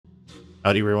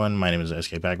Howdy everyone, my name is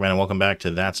skpacman and welcome back to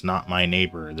That's Not My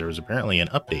Neighbor. There was apparently an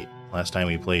update. Last time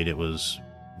we played it was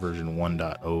version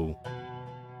 1.0,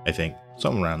 I think,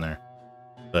 something around there.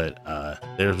 But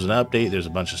there was an update, there's a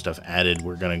bunch of stuff added.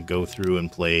 We're going to go through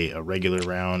and play a regular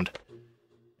round,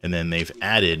 and then they've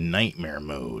added nightmare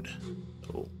mode.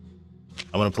 So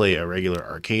I'm going to play a regular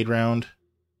arcade round,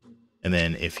 and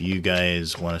then if you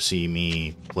guys want to see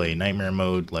me play nightmare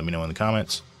mode, let me know in the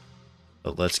comments.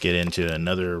 But let's get into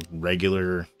another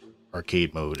regular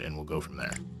arcade mode and we'll go from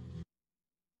there.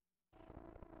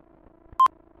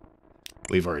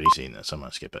 We've already seen this. I'm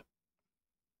going to skip it.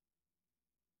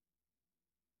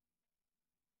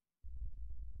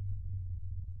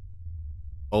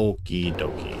 Okie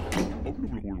dokie.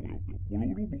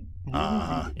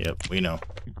 Yep, we know.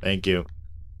 Thank you.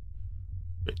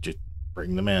 But just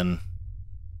bring them in.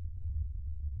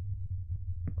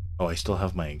 Oh, I still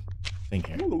have my thing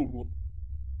here.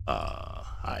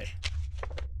 Hi.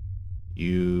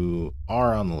 You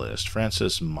are on the list.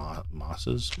 Francis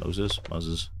Moses.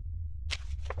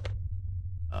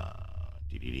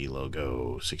 DDD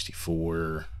logo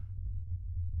 64.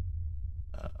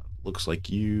 Looks like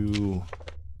you.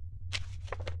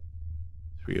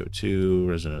 302,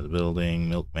 resident of the building,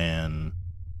 milkman.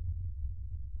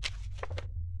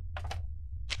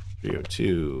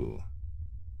 302.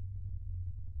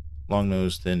 Long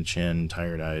nose, thin chin,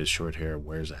 tired eyes, short hair,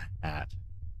 wears a hat.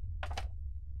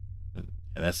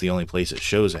 And that's the only place it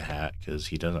shows a hat, because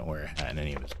he doesn't wear a hat in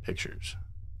any of his pictures.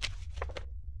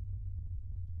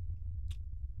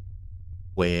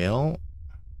 Well,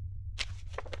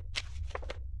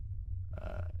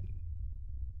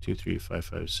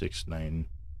 23556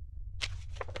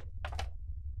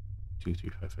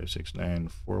 23556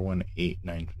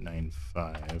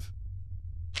 418995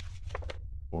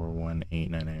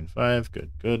 418995.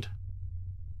 Good.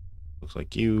 Looks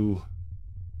like you.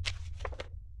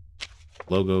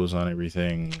 Logos on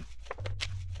everything.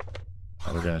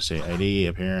 We're gonna say ID,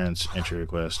 appearance, entry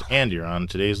request, and you're on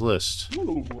today's list.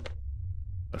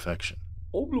 Affection.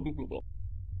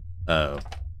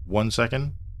 1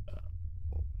 second.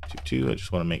 2. I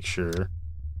just want to make sure.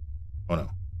 Oh no,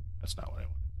 that's not what I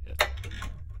wanted.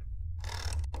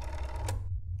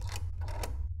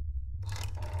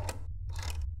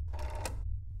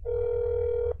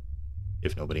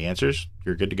 If nobody answers,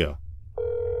 you're good to go.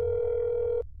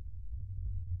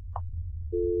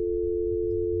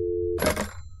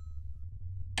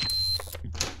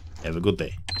 Have a good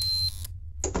day.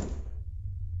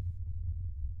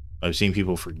 I've seen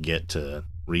people forget to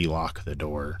relock the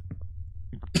door.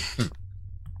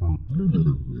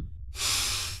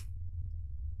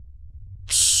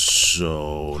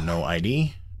 So, no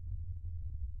ID?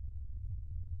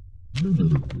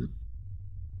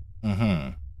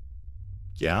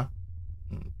 Yeah?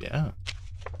 Yeah.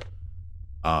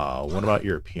 What about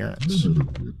your appearance?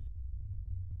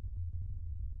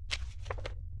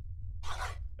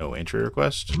 No entry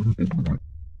request?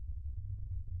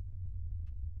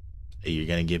 Are you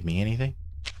gonna give me anything?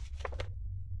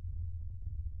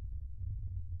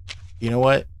 You know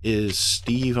what? Is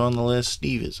Steve on the list?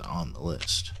 Steve is on the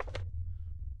list.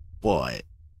 But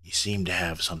you seem to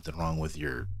have something wrong with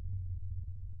your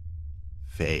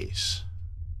face.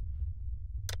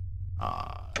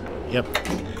 Yep.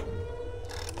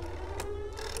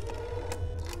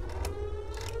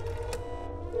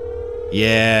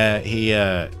 Yeah, he,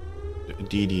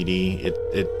 DDD.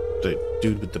 The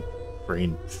dude with the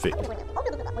brain fit.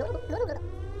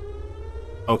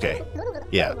 Okay.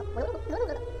 Yeah.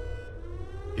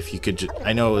 If you could just,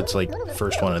 I know it's like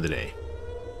first one of the day.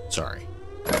 Sorry.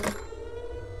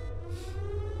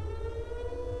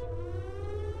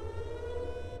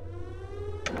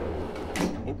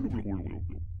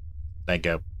 Thank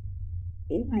you.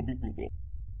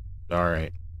 All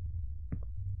right.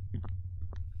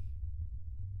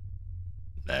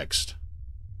 Next.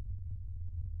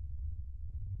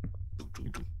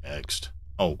 Next.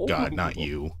 Oh God, not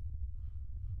you.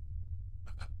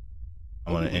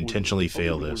 I'm gonna intentionally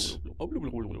fail this.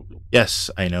 Yes,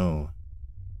 I know.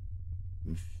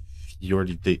 You're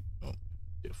the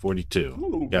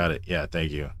 42. Got it. Yeah,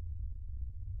 thank you.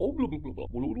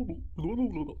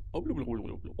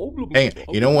 Hey,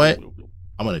 you know what?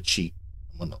 I'm gonna cheat.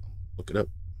 I'm gonna look it up.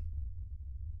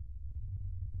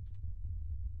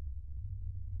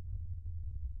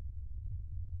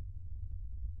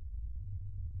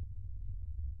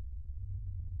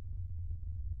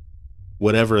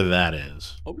 Whatever that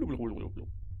is. The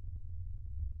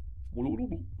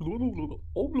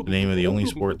name of the only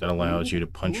sport that allows you to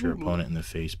punch your opponent in the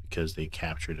face because they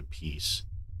captured a piece.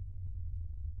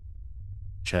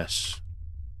 Chess.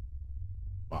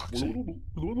 Boxing.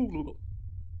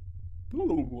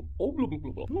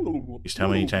 Just how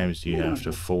many times do you have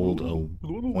to fold a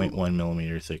 0.1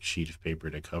 millimeter thick sheet of paper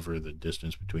to cover the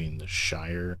distance between the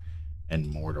Shire and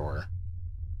Mordor?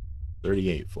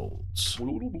 38 folds.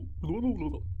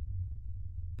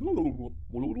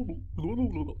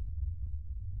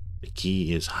 The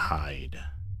key is hide.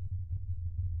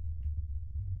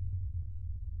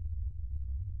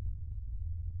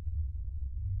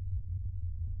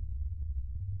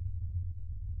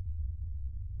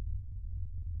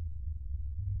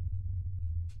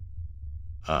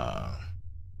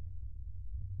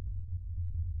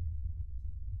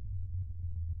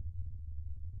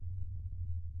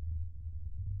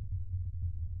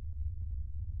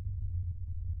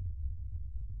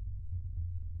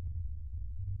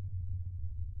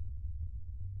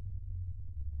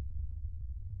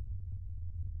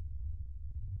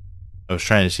 I was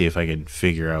trying to see if I could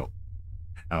figure out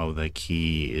how the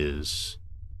key is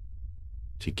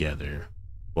together,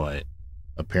 but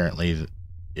apparently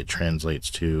it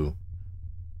translates to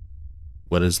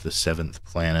what is the 7th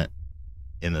planet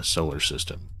in the solar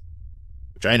system,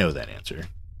 which I know that answer.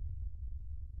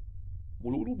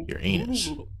 Uranus.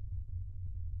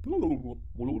 According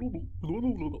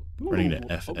to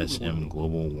FSM,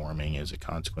 global warming is a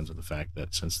consequence of the fact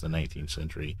that since the 19th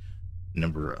century,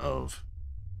 number of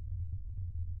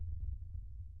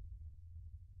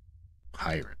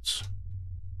pirates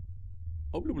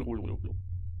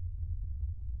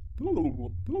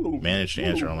managed to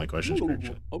answer all my questions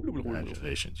correctly.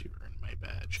 Congratulations, you earned my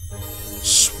badge.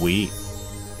 Sweet.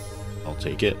 I'll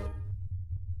take it.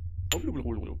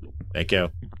 Thank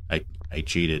you. I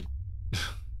cheated.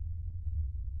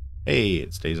 Hey,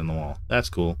 it stays on the wall. That's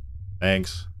cool.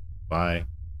 Thanks. Bye.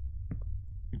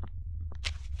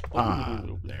 Ah,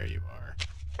 there you are.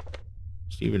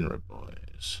 Stephen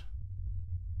Ribboys.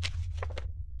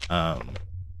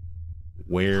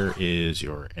 Where is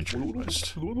your entry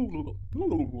request?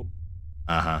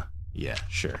 Uh-huh. Yeah,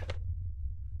 sure.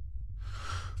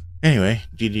 Anyway,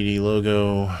 DDD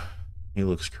logo. He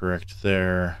looks correct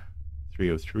there.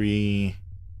 303.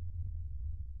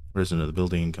 Resident of the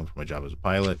building, come from my job as a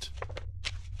pilot.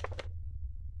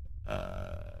 Yeah,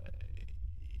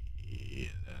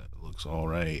 that looks all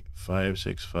right.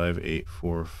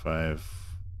 565845303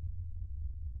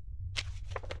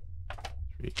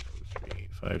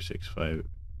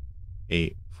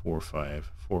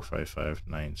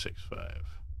 5658454559565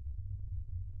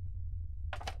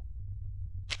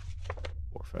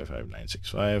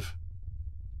 455965.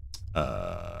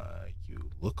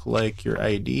 You look like your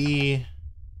ID.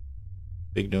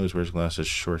 Big nose, wears glasses,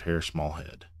 short hair, small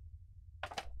head.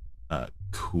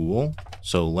 Cool.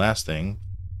 So last thing,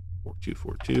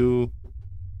 4242.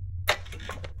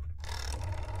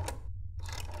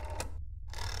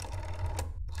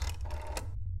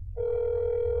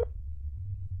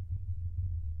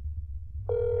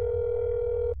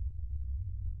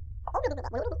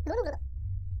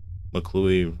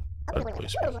 McClui,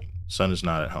 speaking. Son is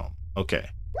not at home. Okay.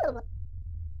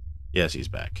 Yes, he's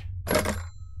back.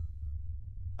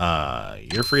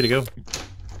 You're free to go.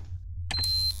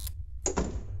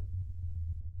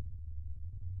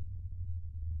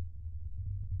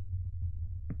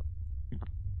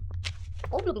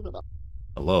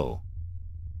 Hello.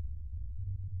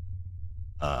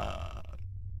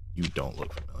 You don't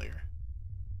look familiar.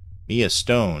 Mia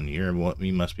Stone,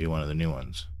 you must be one of the new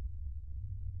ones.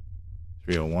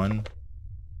 301.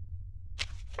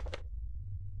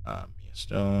 Mia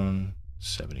Stone,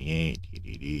 78,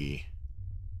 DDD.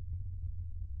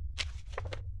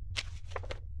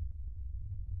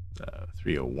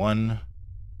 301.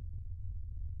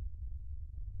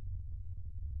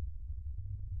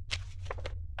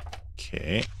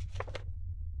 Okay.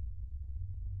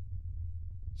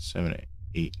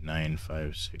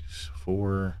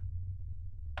 789564.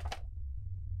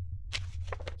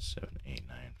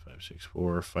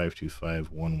 789564.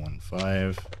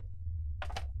 525115.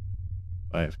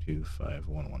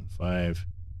 525115.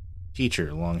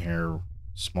 Teacher, long hair,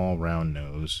 small round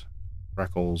nose,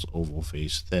 freckles, oval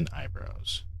face, thin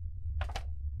eyebrows.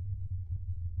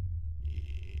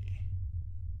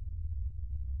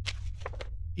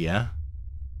 Yeah?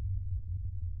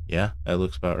 Yeah, that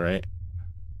looks about right.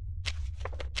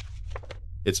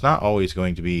 It's not always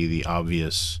going to be the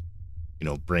obvious,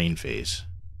 brain face.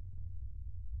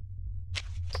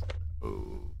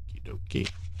 Okie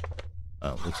dokie.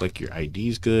 Looks like your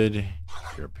ID's good,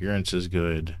 your appearance is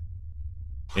good,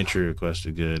 entry request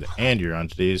is good, and you're on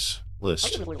today's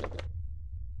list.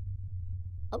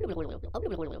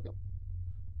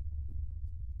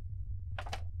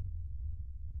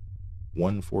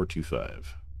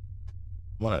 1425.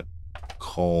 I'm gonna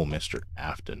call Mr.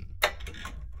 Afton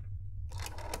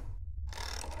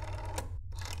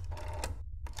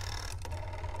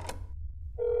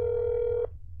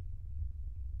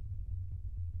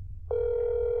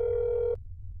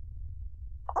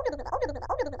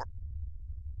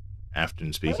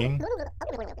Afton speaking.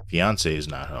 Fiance is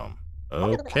not home.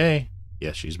 Okay.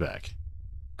 Yes, she's back.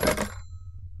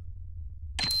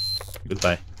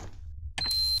 Goodbye.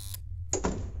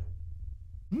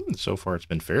 So far, it's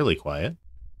been fairly quiet.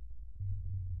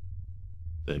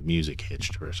 The music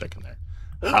hitched for a second there.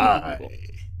 Hi.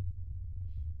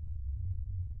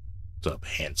 What's up,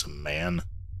 handsome man?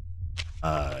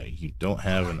 You don't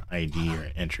have an ID or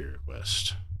an entry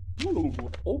request. There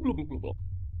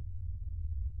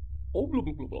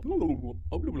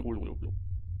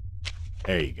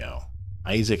you go.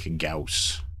 Isaac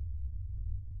Gauss.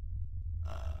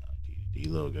 DD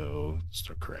logo. It's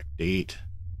the correct date.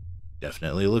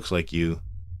 Definitely looks like you.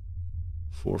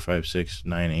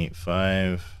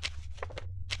 456985.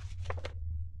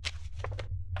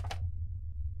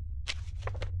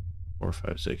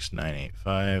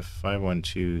 456985.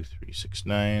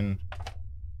 512369.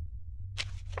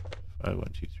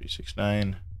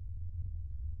 512369.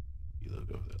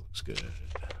 Logo, that looks good.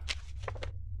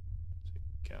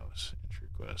 Gauss entry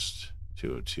request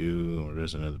 202.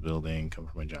 Resident of the building. Come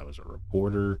from my job as a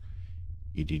reporter.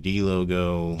 EDD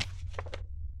logo.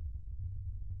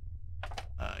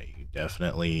 You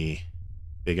definitely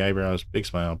big eyebrows, big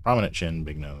smile, prominent chin,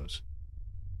 big nose.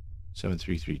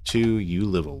 7332. You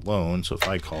live alone, so if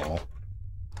I call.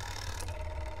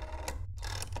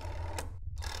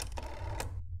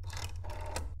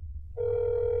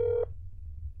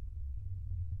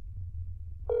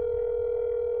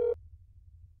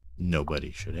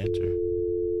 Nobody should answer.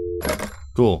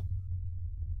 Cool.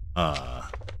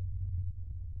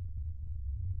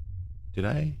 Did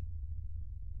I?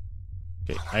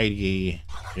 Okay, ID,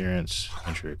 appearance,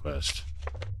 entry request.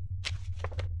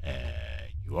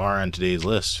 You are on today's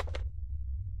list.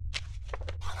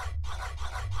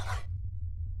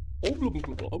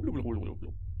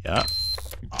 Yeah.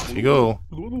 Off you go.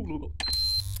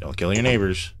 Don't kill your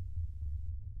neighbors.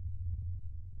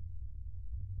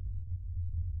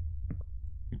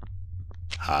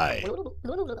 Hi.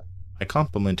 I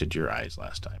complimented your eyes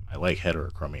last time. I like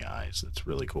heterochromia eyes. That's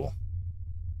really cool.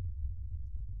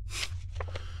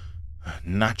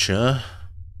 Nacha.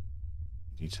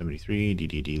 D73,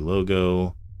 DDD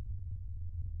logo.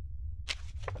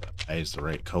 Eyes the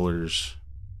right colors.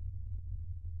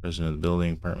 President of the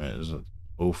building. Apartment is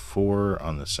 04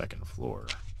 on the second floor.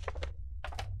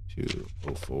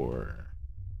 204.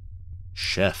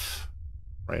 Chef.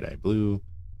 Right eye blue.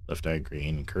 Left eye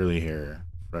green. Curly hair.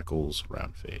 Freckles.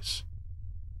 Round face.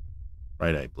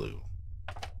 Right eye blue.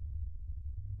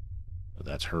 Oh,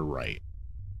 that's her right.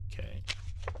 Okay.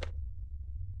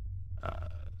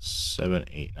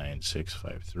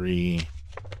 7896553.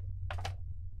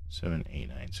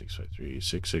 7896553.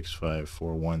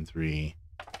 665413.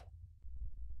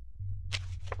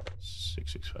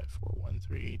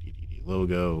 665413. DDD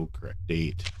logo. Correct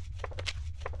date.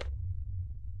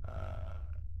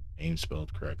 Name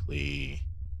spelled correctly.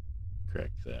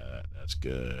 Correct that. That's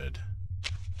good.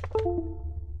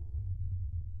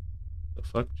 The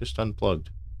fuck just unplugged?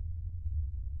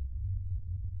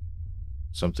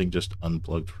 Something just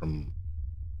unplugged from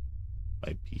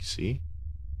my PC?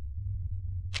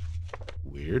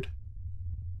 Weird.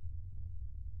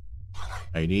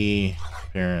 ID,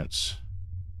 parents,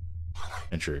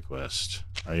 entry request.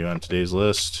 Are you on today's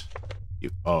list? You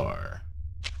are.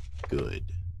 Good.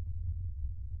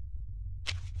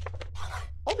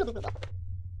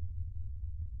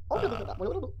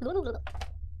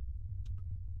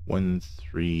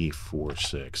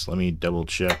 1346. Let me double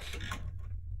check.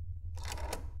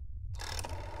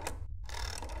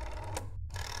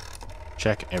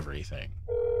 Check everything.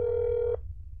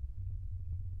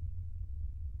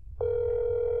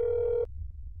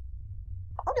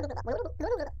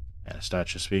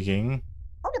 Anastasia speaking.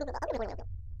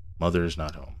 Mother is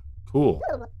not home. Cool.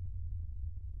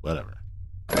 Whatever.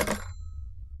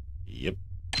 Yep.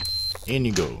 In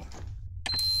you go.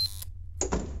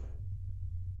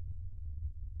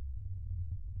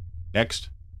 Next.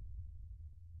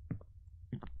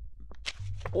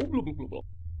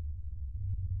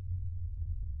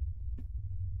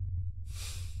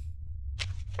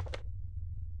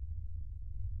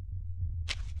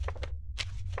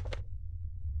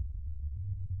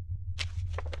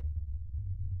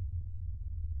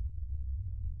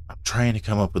 I'm trying to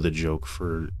come up with a joke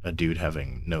for a dude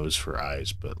having nose for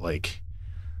eyes, but like,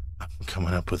 I'm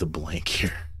coming up with a blank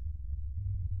here.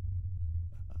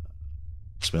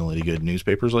 Smell any good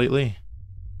newspapers lately?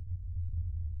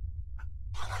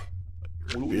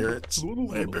 Your appearance.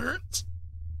 My appearance.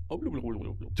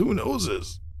 2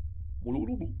 noses.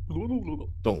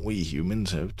 Don't we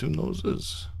humans have 2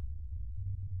 noses?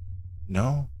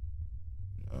 No?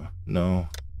 No,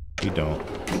 we don't.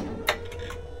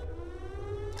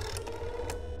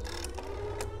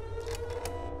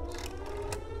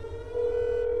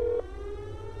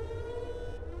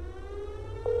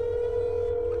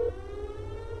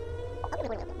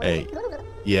 Hey,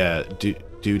 yeah,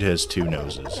 dude has two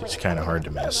noses. It's kind of hard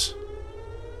to miss.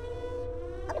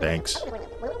 Thanks.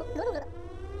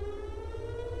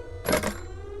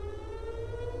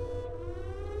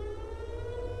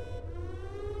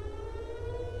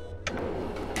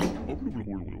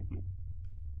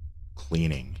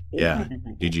 Cleaning. Yeah.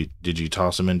 Did you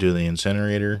toss him into the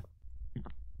incinerator?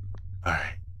 All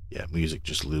right. Yeah, music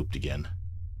just looped again.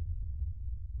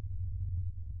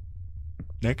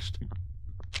 Next.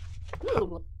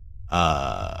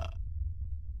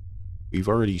 We've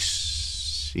already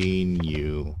seen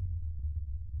you.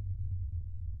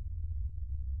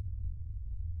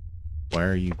 Why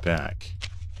are you back?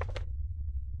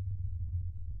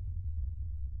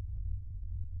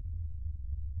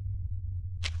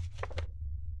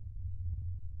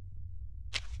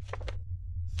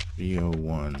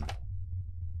 .301.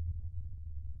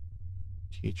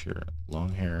 Teacher,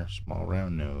 long hair, small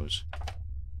round nose.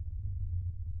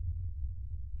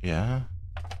 Yeah?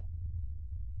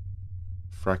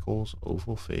 Freckles,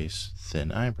 oval face,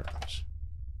 thin eyebrows.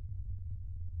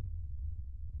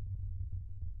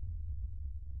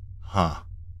 Huh.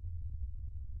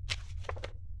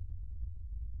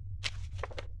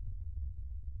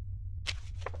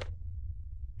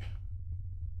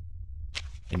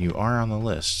 And you are on the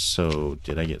list, so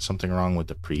did I get something wrong with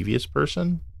the previous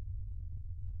person?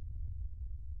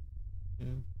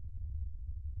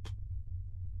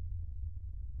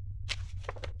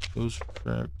 Goes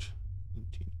correct.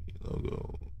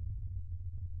 Logo.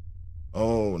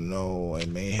 Oh no, I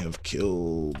may have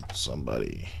killed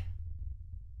somebody.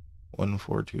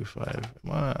 1425.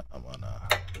 I'm on a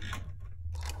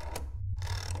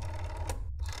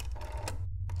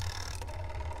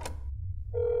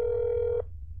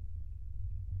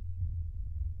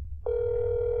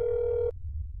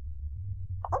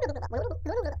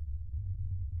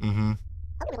Mm-hmm.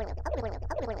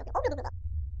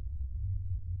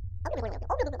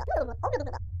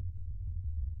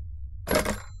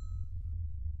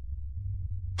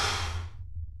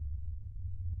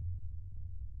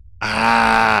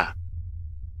 Ah!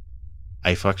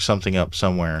 I fucked something up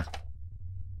somewhere.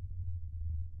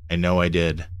 I know I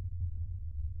did.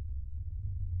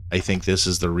 I think this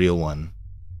is the real one.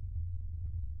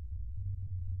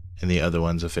 And the other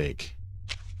one's a fake.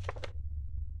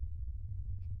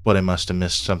 But I must have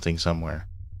missed something somewhere.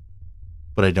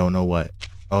 But I don't know what.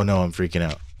 Oh no, I'm freaking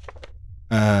out.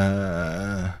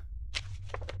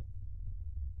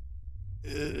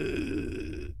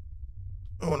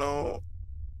 Oh no.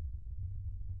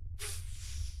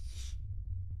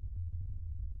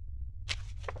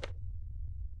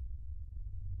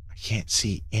 I can't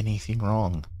see anything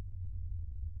wrong.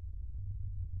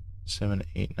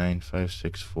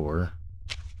 789-564.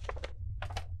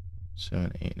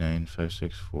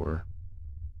 789-564.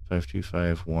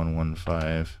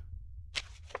 525-115.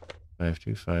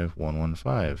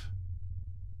 525-115.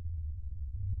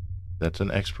 That's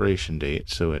an expiration date,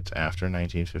 so it's after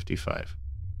 1955.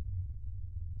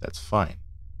 That's fine.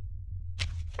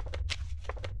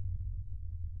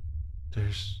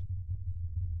 There's...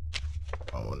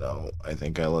 Oh no, I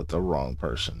think I let the wrong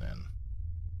person in.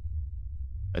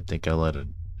 I think I let a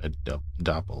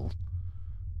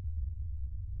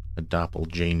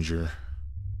doppelganger.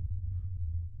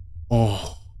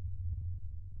 Oh.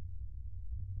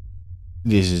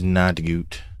 This is not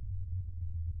good.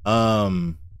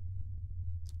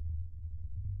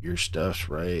 Your stuff's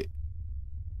right.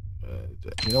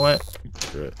 You know what?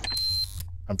 Screw it.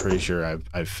 I'm pretty sure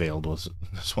I've failed with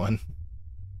this one.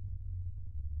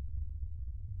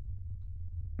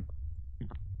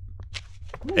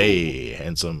 Hey,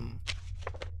 handsome.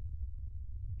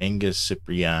 Angus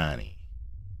Cipriani.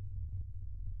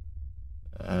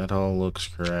 That all looks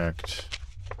correct.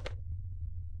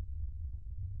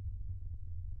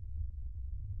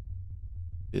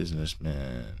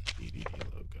 Businessman. DDD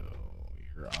logo.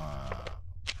 You're on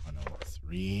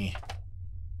 103.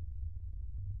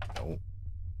 Nope.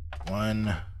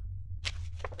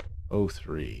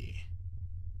 103.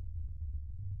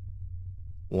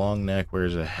 Long neck,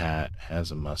 wears a hat, has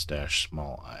a mustache,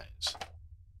 small eyes.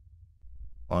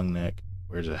 Long neck,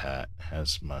 wears a hat,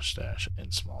 has mustache,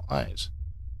 and small eyes.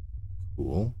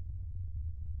 Cool.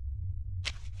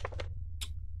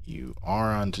 You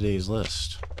are on today's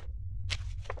list.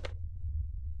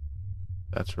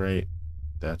 That's right.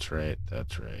 That's right.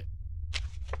 That's right.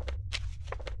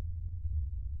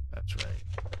 That's right.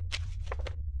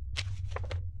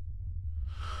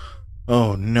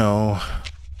 Oh no.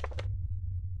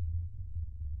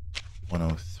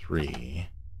 103.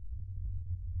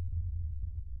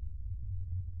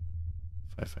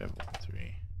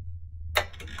 5513.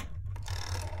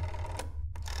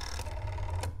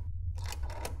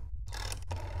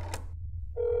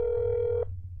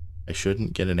 I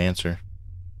shouldn't get an answer.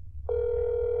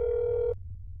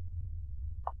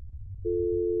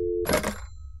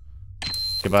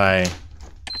 Goodbye.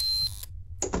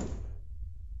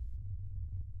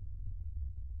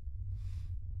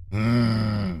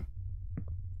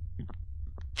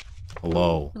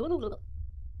 Hello.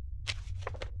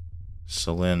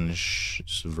 Solange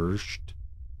Sversht.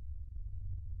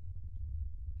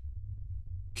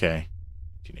 Okay.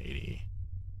 1980.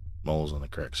 Moles on the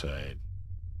correct side.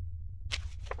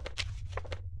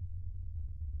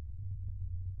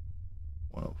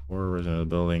 104. Resident of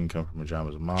the building. Come from a job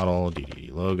as a model.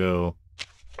 DDD logo.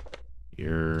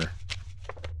 You're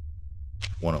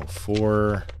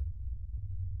 104.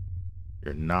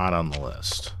 You're not on the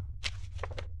list.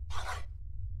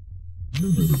 I'm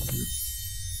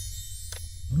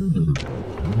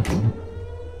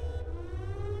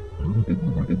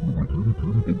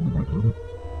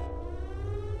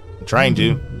trying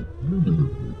to.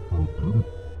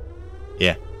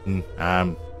 Yeah.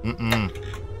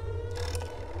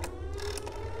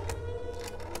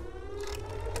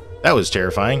 That was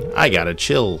terrifying. I gotta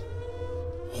chill.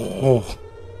 Oh.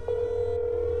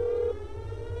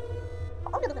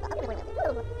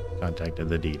 Contacted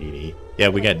the DDD. Yeah,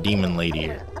 we got Demon Lady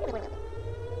here.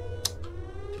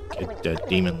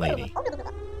 Demon Lady.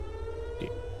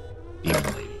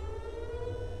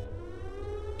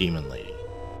 Demon Lady.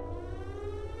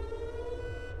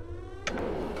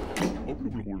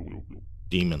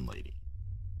 Demon Lady. Demon Lady.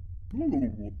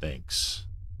 Thanks.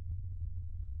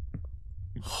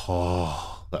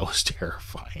 Oh, that was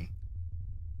terrifying.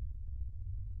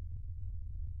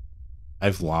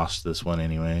 I've lost this one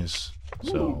anyways,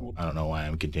 so I don't know why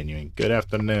I'm continuing. Good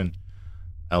afternoon,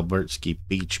 Albertsky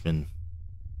Beachman.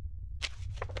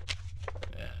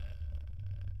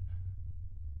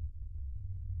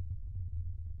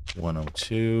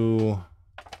 102.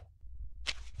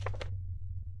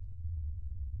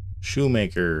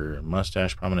 Shoemaker,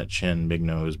 mustache, prominent chin, big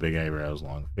nose, big eyebrows,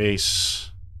 long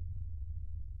face.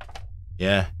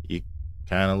 Yeah, you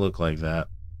kind of look like that.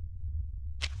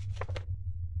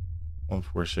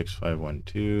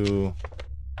 146512.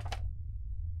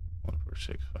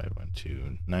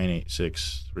 146512.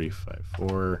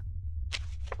 986354.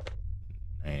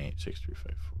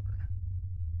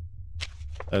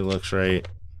 986354. That looks right.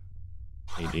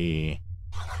 AD.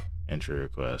 Entry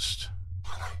request.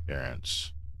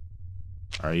 Parents.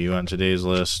 Are you on today's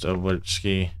list of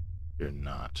Witsky? You're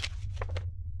not.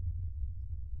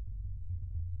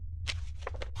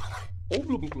 I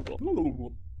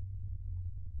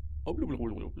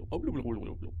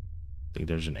think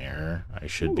there's an error. I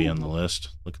should be on the list.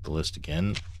 Look at the list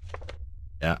again.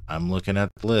 Yeah, I'm looking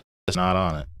at the list. It's not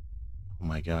on it. Oh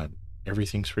my god.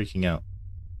 Everything's freaking out.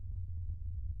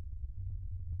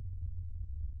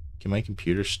 Can my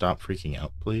computer stop freaking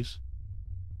out, please?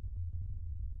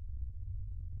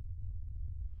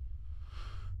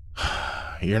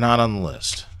 You're not on the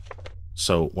list.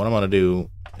 So what I'm going to do,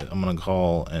 I'm going to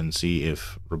call and see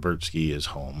if Robertsky is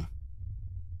home.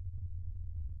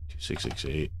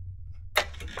 2668.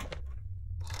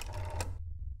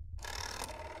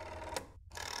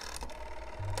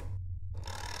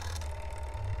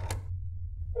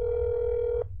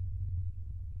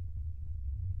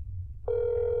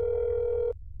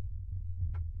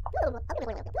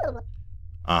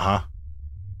 Uh-huh.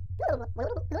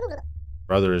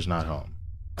 Brother is not home.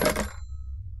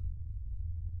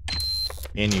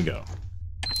 In you go.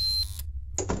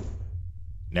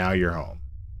 Now you're home.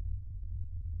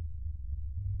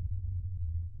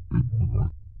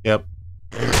 Yep.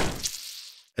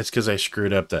 It's because I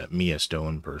screwed up that Mia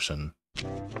Stone person.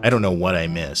 I don't know what I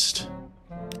missed.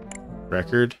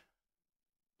 Record?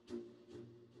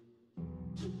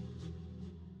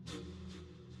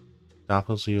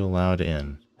 Doppels you allowed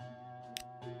in.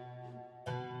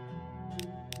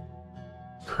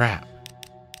 Crap.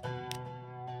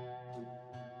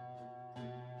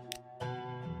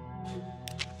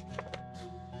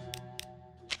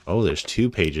 Oh, there's 2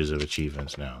 pages of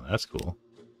achievements now. That's cool.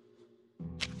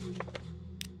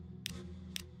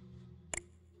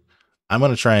 I'm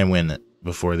gonna try and win it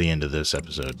before the end of this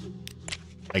episode.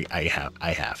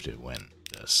 I have to win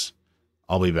this.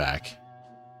 I'll be back.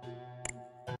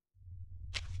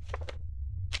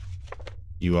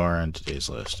 You are on today's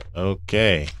list.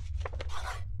 Okay.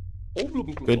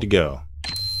 Good to go.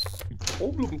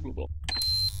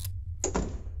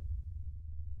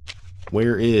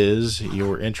 Where is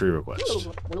your entry request?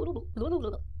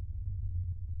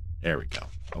 There we go.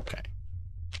 Okay.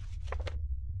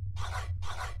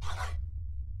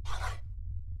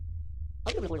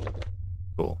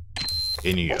 Cool.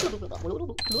 In you go.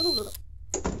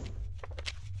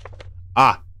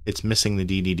 Ah, it's missing the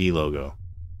DDD logo.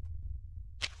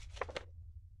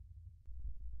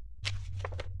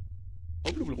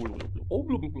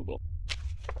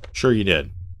 Sure you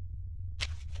did.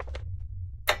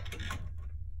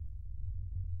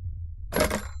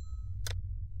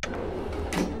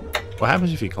 What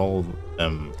happens if you call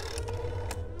them...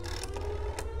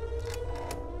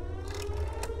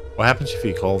 What happens if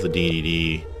you call the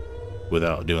DDD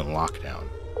without doing lockdown?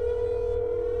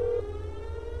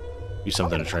 Be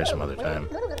something to try some other time.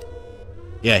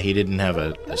 Yeah, he didn't have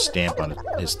a stamp on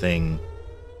his thing.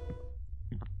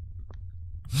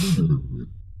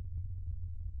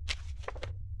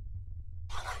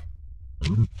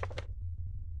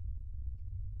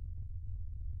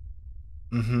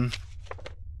 Mm-hmm.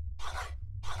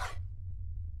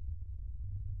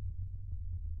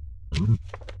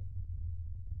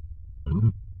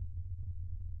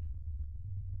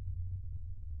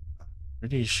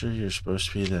 Pretty sure you're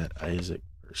supposed to be that Isaac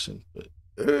person, but...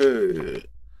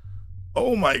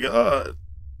 oh my god!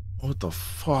 What the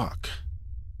fuck?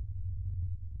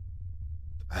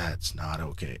 That's not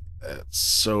okay. That's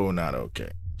so not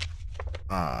okay.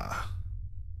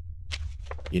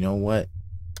 You know what?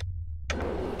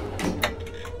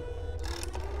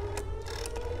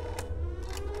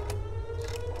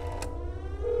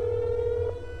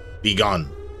 Be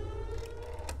gone.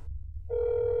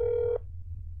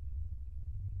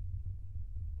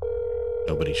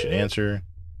 Nobody should answer.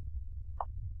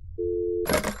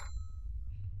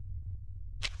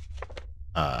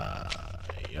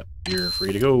 Yep, you're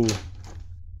free to go.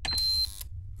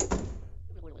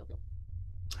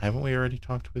 Haven't we already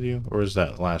talked with you? Or is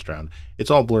that last round?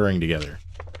 It's all blurring together.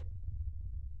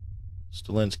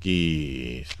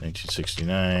 Stalinsky,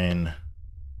 1969.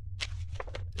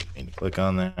 Didn't mean to click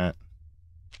on that.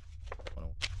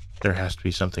 There has to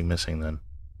be something missing then.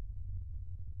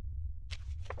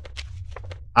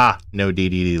 Ah, no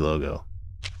DDD logo.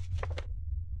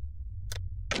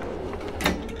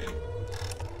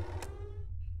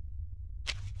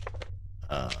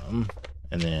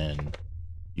 And then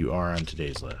you are on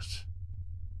today's list.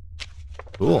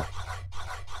 Cool.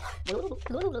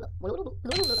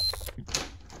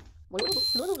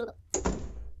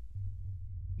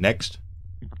 Next.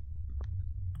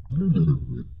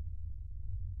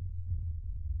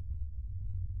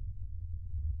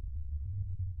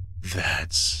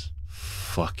 That's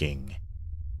fucking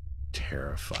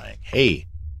terrifying. Hey,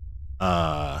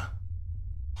 what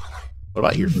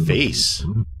about your face?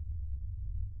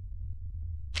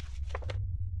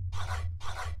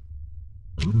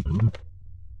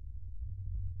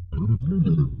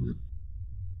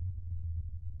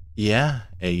 Yeah,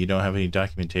 hey, you don't have any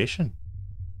documentation.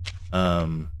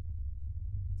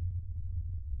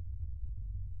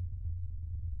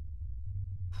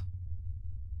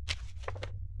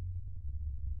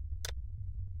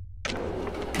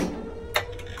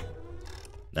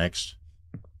 Next.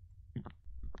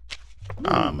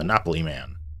 Monopoly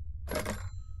Man.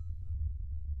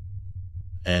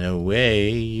 And away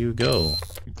you go.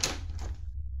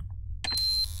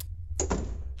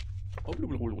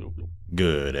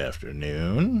 Good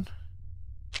afternoon.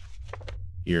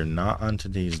 You're not on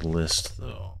today's list,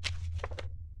 though.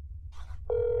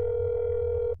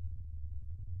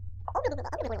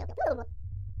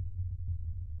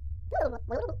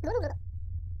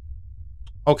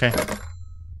 Okay.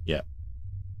 Yeah.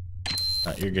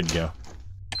 You're good to go.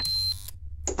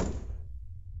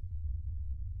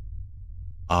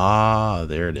 Ah,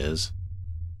 there it is.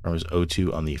 There was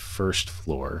O2 on the first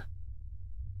floor.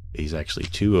 He's actually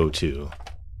 202.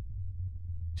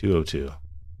 202.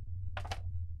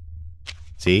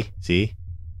 See? See?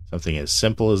 Something as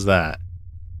simple as that.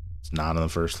 It's not on the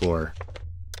first floor.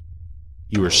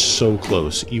 You were so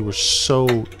close. You were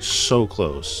so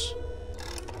close.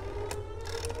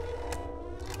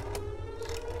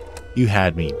 You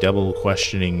had me double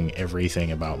questioning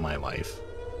everything about my life.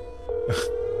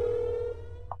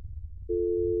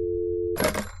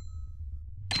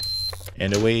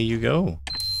 And away you go.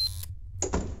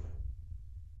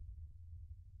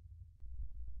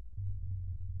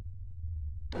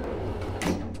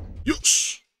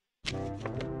 Yes!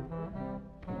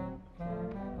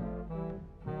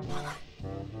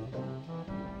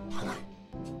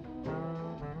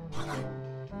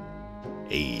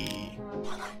 Hey.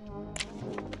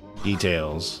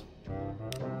 Details.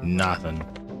 Nothing.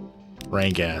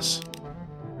 Rank ass.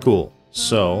 Cool.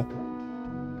 So,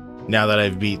 now that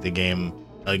I've beat the game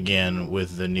again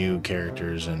with the new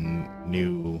characters and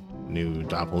new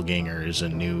doppelgangers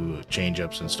and new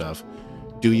change-ups and stuff,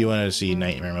 do you want to see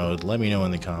Nightmare Mode? Let me know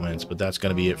in the comments, but that's going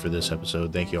to be it for this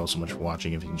episode. Thank you all so much for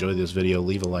watching. If you enjoyed this video,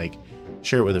 leave a like,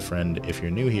 share it with a friend. If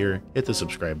you're new here, hit the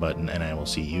subscribe button, and I will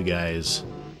see you guys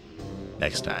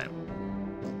next time.